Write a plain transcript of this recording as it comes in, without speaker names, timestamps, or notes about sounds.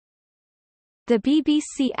The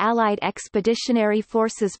BBC Allied Expeditionary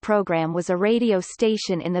Forces Programme was a radio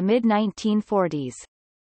station in the mid-1940s.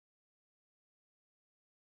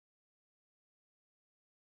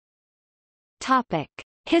 Topic: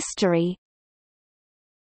 History.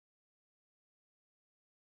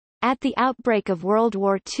 At the outbreak of World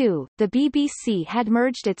War II, the BBC had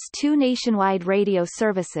merged its two nationwide radio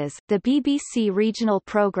services, the BBC Regional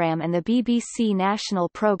Programme and the BBC National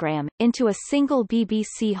Programme, into a single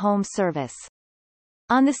BBC Home service.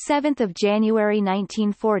 On 7 January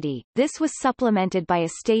 1940, this was supplemented by a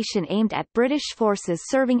station aimed at British forces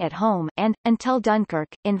serving at home and, until Dunkirk,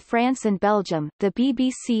 in France and Belgium, the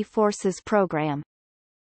BBC Forces Programme.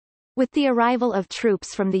 With the arrival of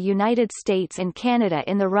troops from the United States and Canada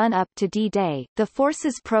in the run-up to D-Day, the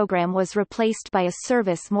Forces Programme was replaced by a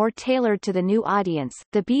service more tailored to the new audience,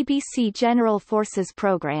 the BBC General Forces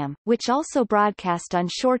Programme, which also broadcast on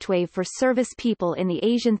shortwave for service people in the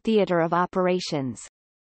Asian theatre of operations.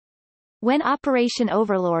 When Operation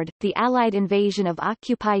Overlord, the Allied invasion of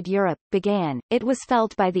occupied Europe, began, it was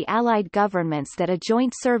felt by the Allied governments that a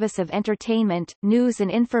joint service of entertainment, news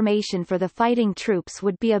and information for the fighting troops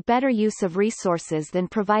would be a better use of resources than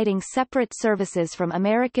providing separate services from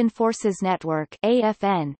American Forces Network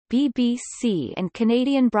 (AFN), BBC and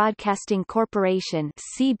Canadian Broadcasting Corporation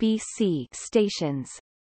 (CBC) stations.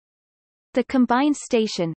 The combined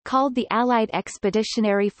station, called the Allied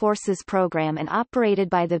Expeditionary Forces Programme and operated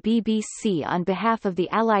by the BBC on behalf of the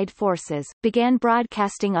Allied forces, began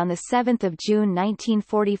broadcasting on 7 June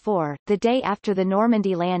 1944, the day after the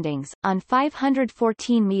Normandy landings, on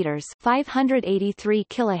 514 meters (583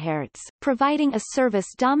 kHz), providing a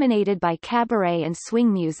service dominated by cabaret and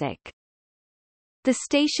swing music. The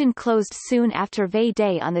station closed soon after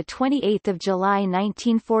V-Day on 28 July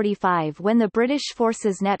 1945 when the British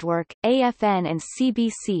Forces Network, AFN and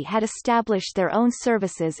CBC had established their own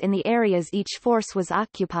services in the areas each force was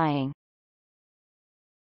occupying.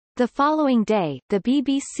 The following day, the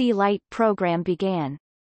BBC Light programme began.